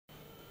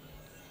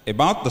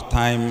About the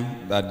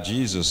time that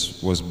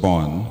Jesus was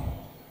born,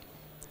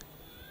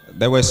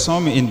 there were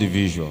some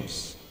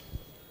individuals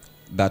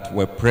that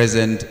were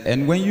present,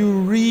 and when you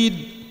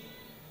read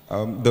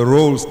the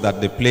roles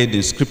that they played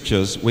in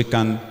scriptures, we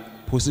can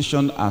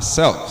position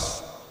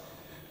ourselves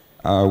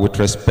with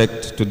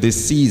respect to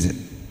this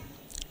season.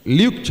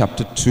 Luke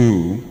chapter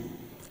 2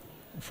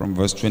 from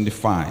verse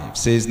 25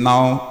 says,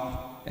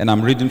 now, and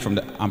I'm reading from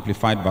the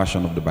Amplified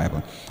Version of the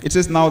Bible. It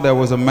says, now there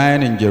was a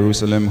man in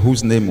Jerusalem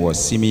whose name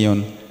was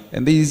Simeon,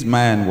 and this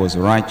man was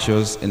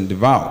righteous and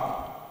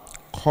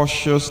devout,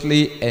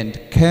 cautiously and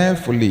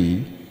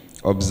carefully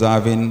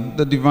observing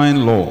the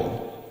divine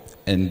law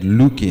and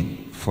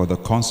looking for the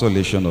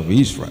consolation of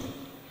Israel.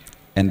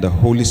 And the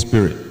Holy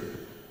Spirit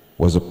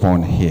was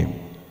upon him.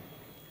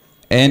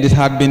 And it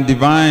had been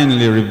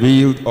divinely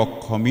revealed or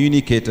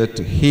communicated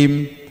to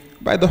him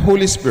by the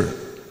Holy Spirit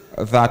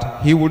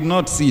that he would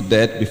not see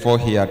death before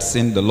he had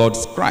seen the Lord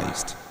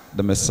Christ,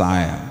 the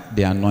Messiah,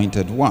 the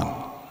Anointed One.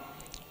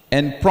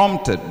 And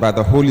prompted by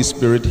the Holy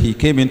Spirit, he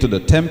came into the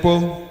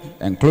temple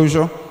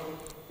enclosure.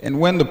 And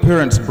when the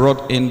parents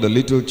brought in the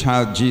little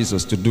child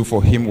Jesus to do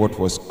for him what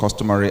was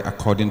customary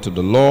according to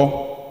the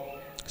law,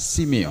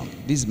 Simeon,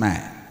 this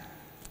man,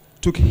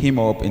 took him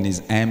up in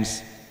his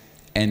arms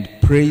and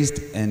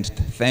praised and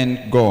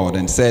thanked God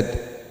and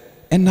said,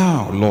 and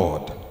now,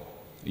 Lord,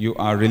 you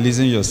are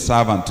releasing your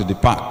servant to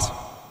depart,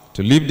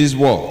 to leave this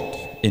world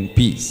in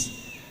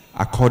peace,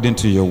 according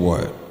to your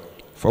word.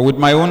 For with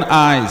my own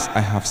eyes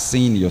I have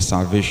seen your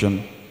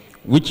salvation,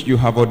 which you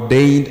have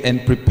ordained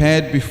and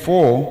prepared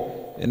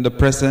before in the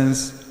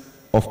presence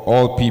of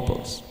all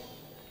peoples,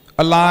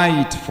 a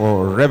light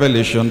for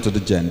revelation to the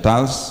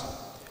Gentiles,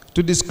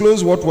 to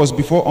disclose what was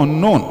before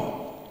unknown,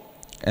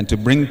 and to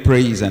bring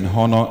praise and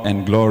honor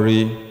and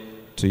glory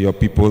to your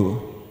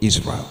people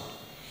Israel.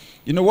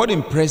 You know what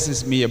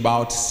impresses me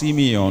about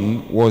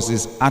Simeon was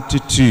his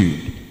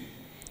attitude,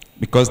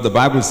 because the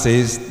Bible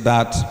says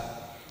that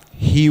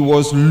he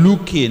was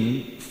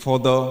looking for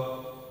the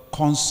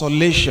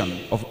consolation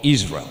of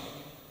Israel.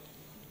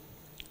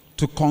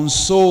 To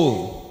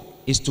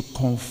console is to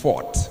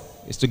comfort,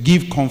 is to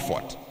give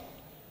comfort.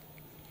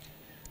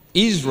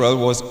 Israel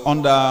was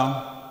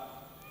under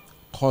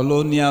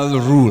colonial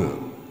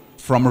rule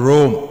from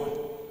Rome.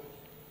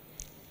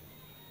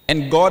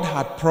 And God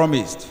had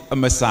promised a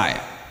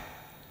Messiah.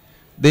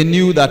 They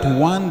knew that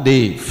one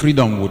day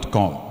freedom would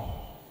come.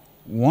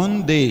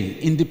 One day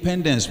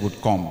independence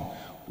would come.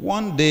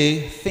 One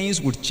day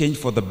things would change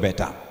for the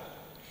better.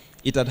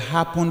 It had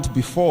happened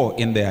before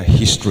in their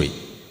history.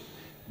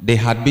 They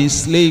had been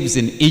slaves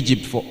in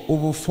Egypt for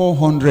over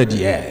 400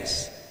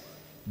 years.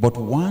 But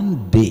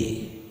one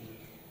day,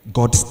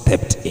 God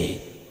stepped in,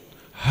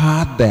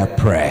 heard their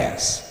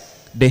prayers.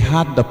 They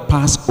had the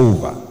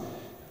Passover,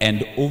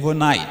 and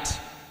overnight,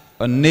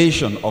 a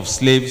nation of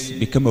slaves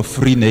became a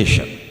free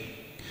nation.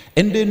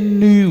 And they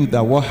knew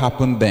that what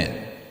happened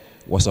then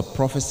was a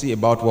prophecy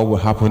about what will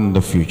happen in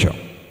the future.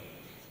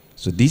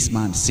 So this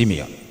man,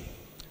 Simeon,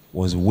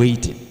 was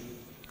waiting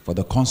for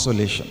the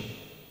consolation,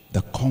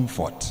 the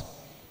comfort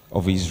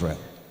of Israel.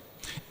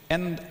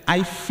 And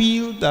I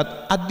feel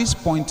that at this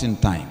point in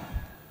time,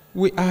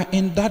 we are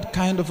in that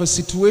kind of a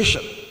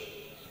situation.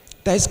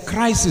 There is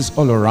crisis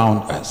all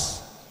around us.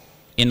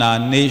 In our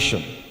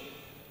nation,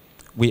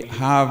 we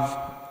have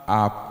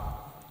our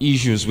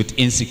issues with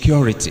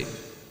insecurity.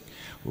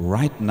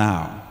 Right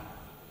now,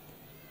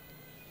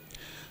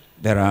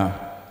 there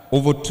are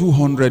over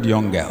 200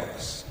 young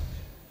girls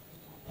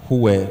who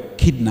were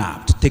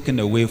kidnapped, taken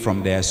away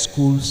from their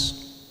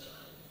schools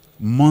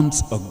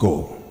months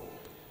ago.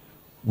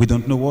 We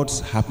don't know what's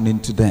happening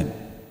to them.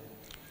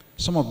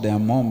 Some of their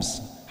moms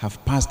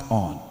have passed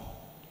on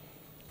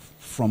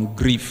from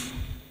grief.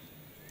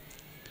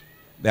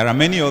 There are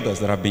many others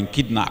that have been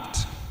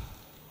kidnapped,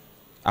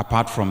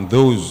 apart from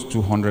those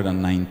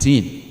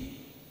 219.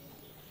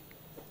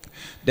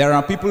 There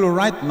are people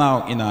right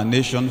now in our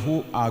nation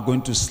who are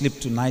going to sleep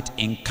tonight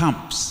in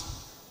camps.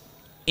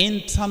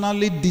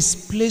 Internally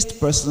displaced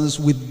persons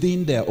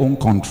within their own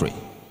country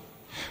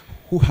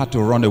who had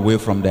to run away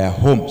from their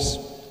homes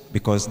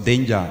because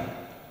danger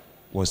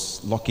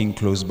was lurking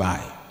close by.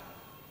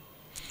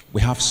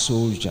 We have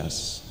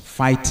soldiers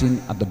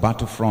fighting at the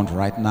battlefront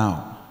right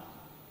now.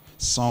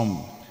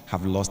 Some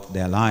have lost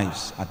their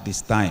lives at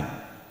this time,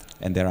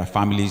 and there are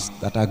families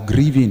that are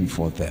grieving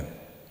for them.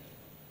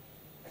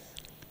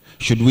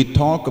 Should we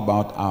talk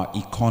about our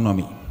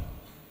economy?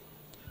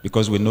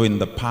 Because we know in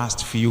the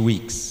past few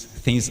weeks,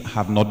 things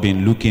have not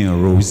been looking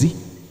rosy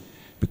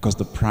because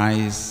the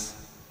price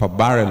per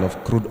barrel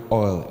of crude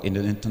oil in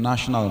the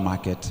international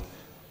market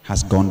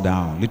has gone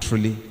down,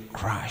 literally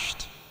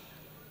crashed.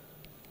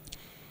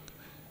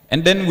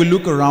 And then we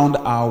look around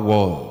our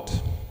world.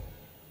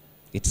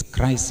 It's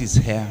crisis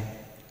here,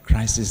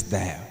 crisis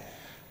there.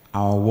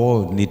 Our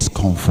world needs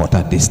comfort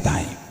at this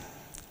time.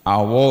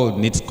 Our world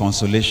needs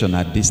consolation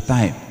at this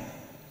time.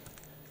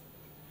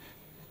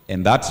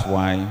 And that's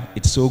why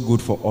it's so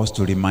good for us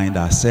to remind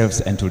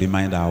ourselves and to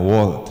remind our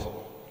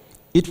world.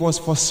 It was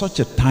for such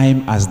a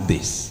time as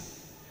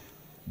this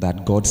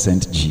that God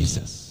sent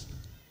Jesus.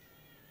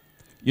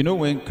 You know,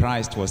 when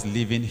Christ was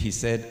leaving, he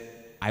said,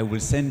 I will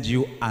send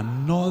you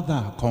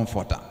another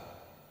comforter.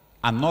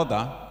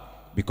 Another,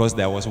 because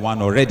there was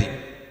one already.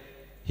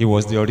 He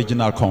was the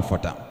original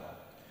comforter.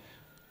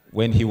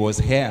 When he was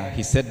here,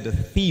 he said, the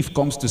thief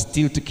comes to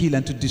steal, to kill,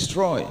 and to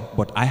destroy.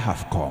 But I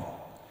have come,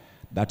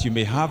 that you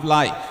may have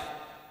life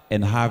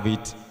and have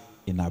it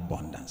in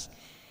abundance.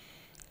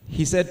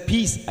 He said,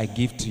 peace I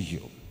give to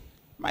you.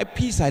 My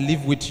peace I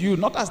live with you,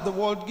 not as the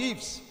world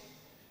gives.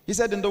 He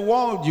said, in the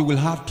world you will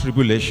have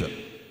tribulation.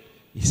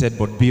 He said,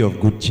 but be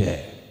of good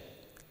cheer.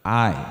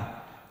 I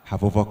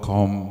have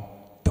overcome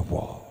the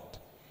world.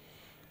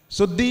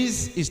 So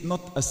this is not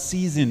a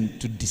season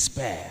to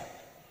despair.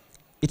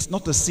 It's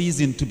not a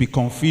season to be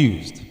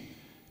confused.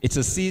 It's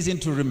a season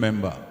to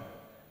remember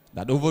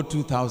that over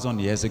 2,000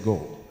 years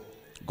ago,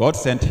 God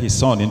sent his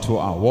son into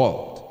our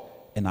world,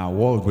 and our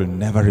world will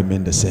never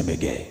remain the same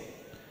again.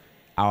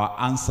 Our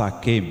answer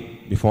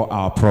came before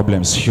our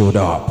problems showed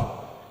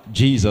up.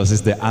 Jesus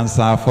is the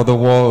answer for the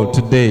world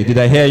today. Did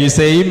I hear you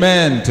say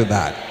amen to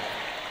that?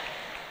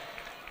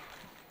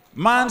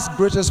 Man's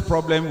greatest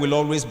problem will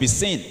always be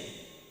sin.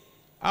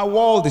 Our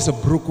world is a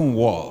broken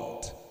world.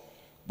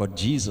 But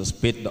Jesus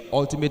paid the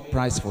ultimate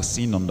price for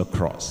sin on the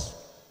cross.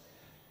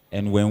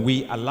 And when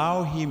we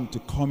allow him to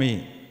come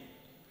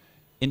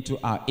into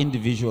our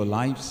individual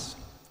lives,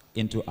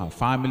 into our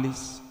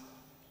families,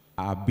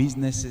 our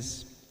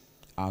businesses,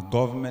 our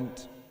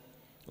government,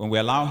 when we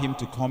allow him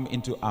to come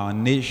into our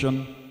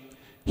nation,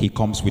 he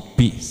comes with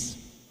peace.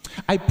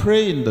 I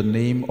pray in the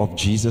name of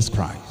Jesus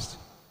Christ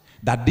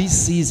that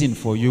this season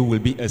for you will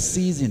be a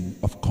season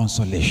of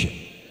consolation.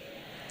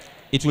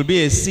 It will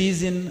be a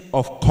season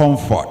of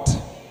comfort.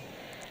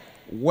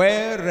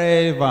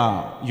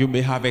 Wherever you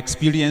may have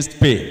experienced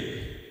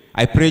pain,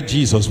 I pray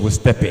Jesus will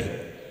step in.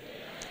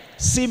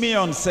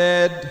 Simeon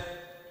said,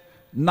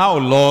 now,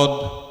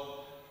 Lord,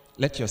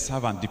 let your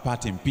servant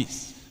depart in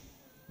peace.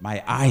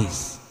 My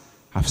eyes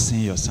have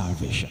seen your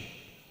salvation.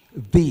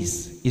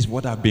 This is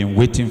what I've been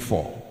waiting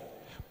for.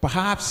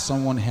 Perhaps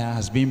someone here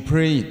has been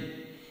praying,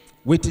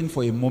 waiting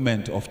for a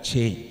moment of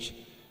change,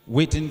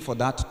 waiting for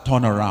that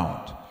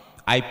turnaround.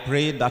 I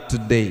pray that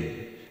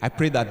today, I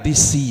pray that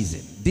this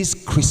season, this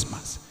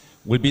Christmas,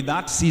 will be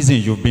that season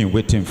you've been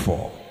waiting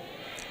for.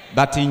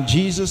 That in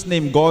Jesus'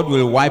 name, God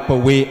will wipe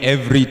away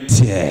every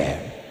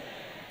tear.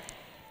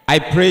 I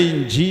pray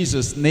in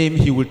Jesus' name,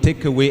 he will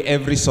take away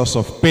every source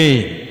of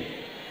pain.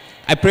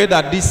 I pray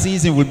that this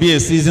season will be a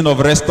season of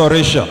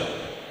restoration.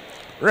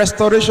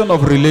 Restoration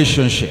of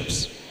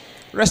relationships.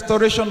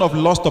 Restoration of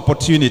lost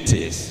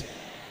opportunities.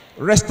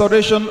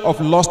 Restoration of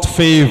lost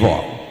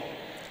favor.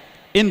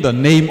 In the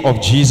name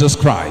of Jesus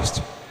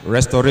Christ.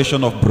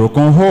 Restoration of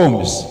broken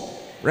homes.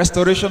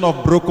 Restoration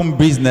of broken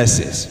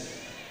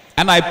businesses.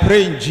 And I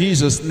pray in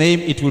Jesus' name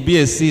it will be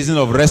a season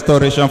of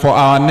restoration for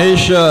our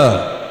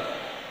nation.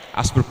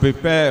 As we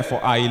prepare for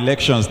our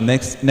elections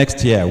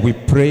next year, we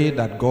pray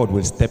that God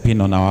will step in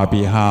on our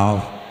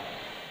behalf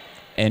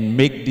and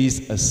make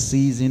this a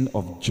season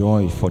of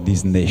joy for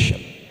this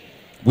nation.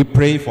 We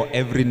pray for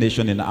every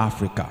nation in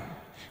Africa.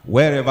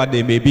 Wherever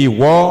there may be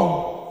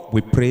war,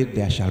 we pray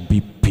there shall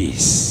be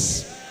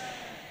peace.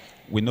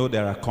 We know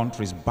there are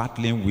countries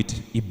battling with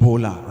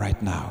Ebola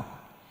right now.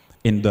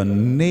 In the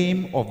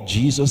name of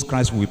Jesus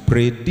Christ, we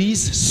pray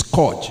this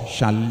scourge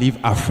shall leave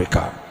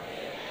Africa.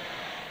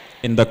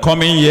 In the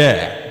coming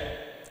year,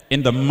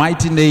 in the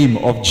mighty name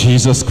of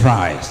Jesus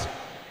Christ.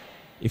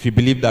 If you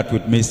believe that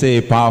with me, say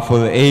a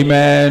powerful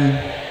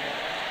amen.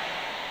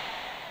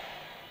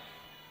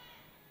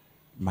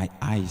 My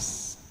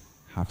eyes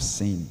have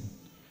seen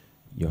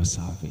your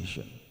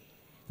salvation.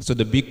 So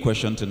the big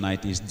question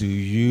tonight is, do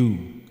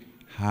you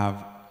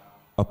have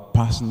a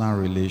personal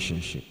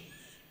relationship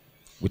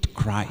with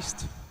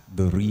Christ,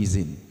 the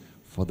reason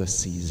for the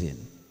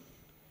season?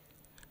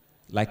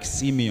 Like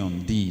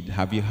Simeon did,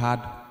 have you had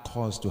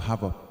cause to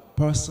have a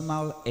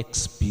personal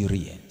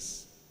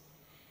experience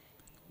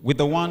with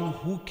the one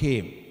who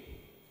came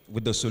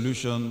with the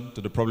solution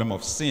to the problem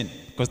of sin?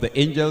 Because the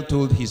angel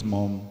told his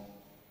mom,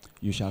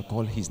 you shall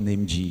call his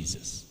name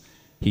Jesus.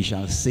 He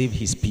shall save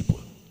his people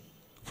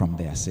from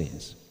their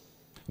sins.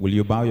 Will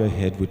you bow your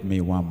head with me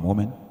one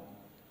moment?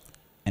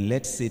 And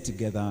let's say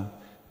together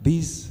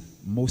this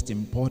most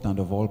important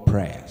of all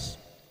prayers,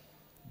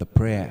 the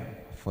prayer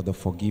for the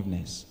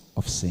forgiveness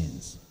of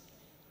sins.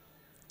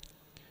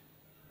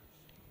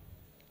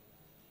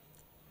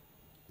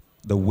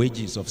 The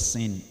wages of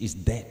sin is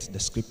death, the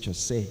scriptures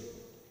say.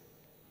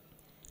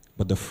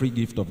 But the free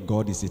gift of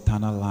God is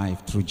eternal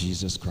life through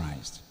Jesus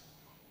Christ.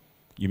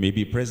 You may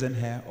be present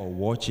here or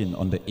watching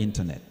on the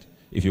internet.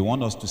 If you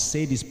want us to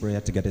say this prayer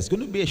together, it's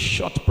going to be a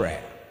short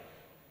prayer.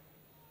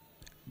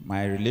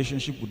 My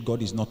relationship with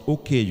God is not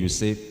okay. You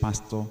say,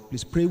 Pastor,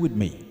 please pray with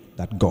me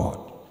that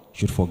God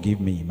should forgive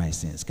me my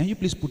sins. Can you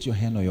please put your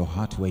hand on your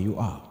heart where you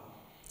are?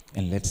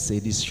 And let's say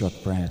this short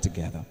prayer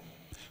together.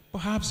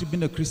 Perhaps you've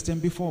been a Christian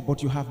before,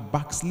 but you have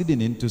backslidden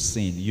into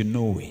sin. You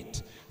know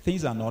it.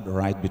 Things are not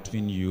right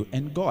between you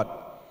and God.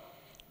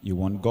 You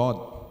want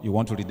God. You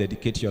want to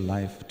rededicate your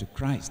life to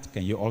Christ.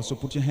 Can you also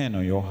put your hand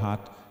on your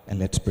heart and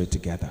let's pray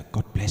together?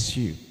 God bless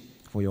you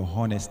for your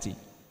honesty.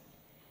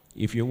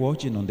 If you're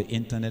watching on the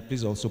internet,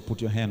 please also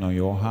put your hand on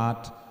your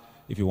heart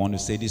if you want to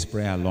say this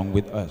prayer along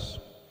with us.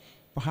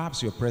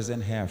 Perhaps you're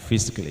present here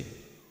physically.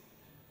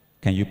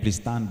 Can you please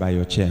stand by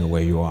your chair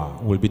where you are?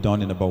 We'll be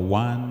done in about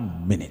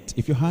 1 minute.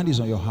 If your hand is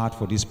on your heart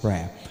for this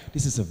prayer,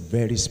 this is a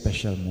very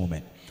special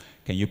moment.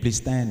 Can you please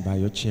stand by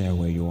your chair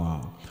where you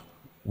are?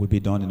 We'll be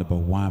done in about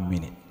 1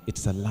 minute.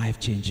 It's a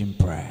life-changing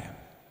prayer.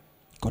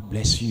 God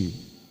bless you.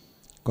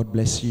 God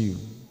bless you.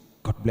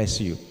 God bless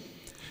you.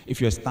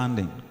 If you're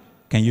standing,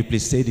 can you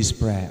please say this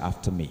prayer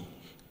after me?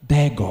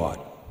 Dear God,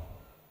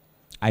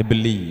 I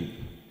believe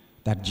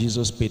that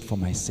Jesus paid for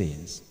my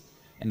sins,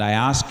 and I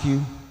ask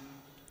you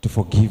to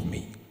forgive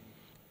me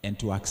and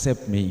to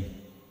accept me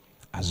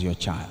as your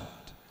child.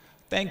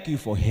 Thank you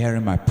for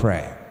hearing my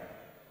prayer.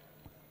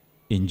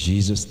 In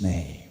Jesus'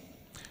 name.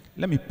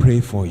 Let me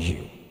pray for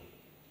you.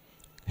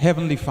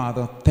 Heavenly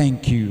Father,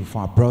 thank you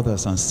for our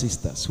brothers and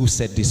sisters who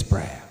said this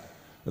prayer.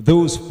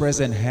 Those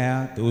present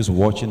here, those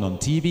watching on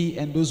TV,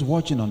 and those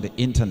watching on the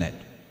internet.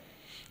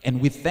 And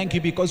we thank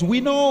you because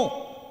we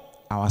know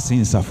our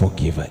sins are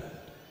forgiven.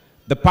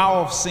 The power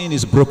of sin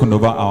is broken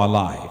over our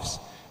lives,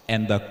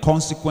 and the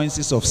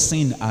consequences of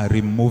sin are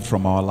removed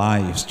from our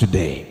lives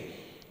today.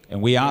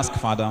 And we ask,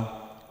 Father,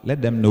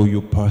 let them know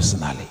you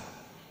personally.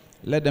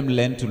 Let them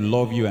learn to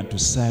love you and to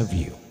serve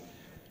you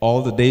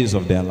all the days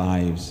of their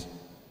lives.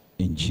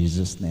 In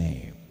Jesus'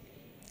 name,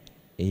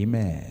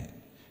 amen.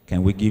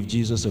 Can we give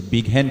Jesus a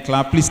big hand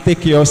clap? Please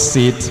take your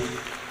seat.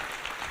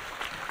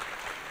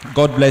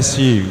 God bless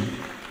you,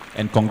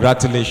 and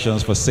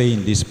congratulations for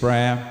saying this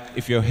prayer.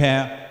 If you're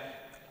here,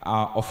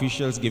 our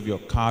officials gave you a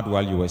card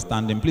while you were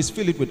standing. Please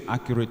fill it with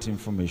accurate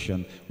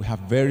information. We have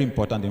very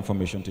important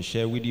information to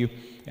share with you,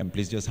 and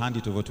please just hand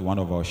it over to one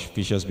of our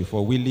officials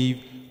before we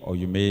leave, or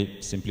you may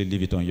simply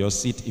leave it on your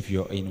seat if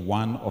you're in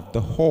one of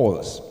the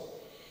halls.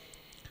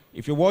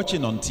 If you're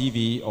watching on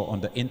TV or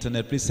on the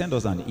internet, please send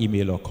us an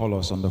email or call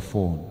us on the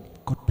phone.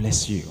 God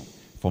bless you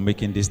for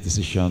making this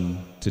decision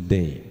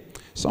today.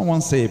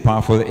 Someone say a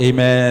powerful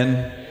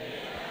amen.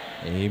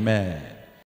 Amen. Amen.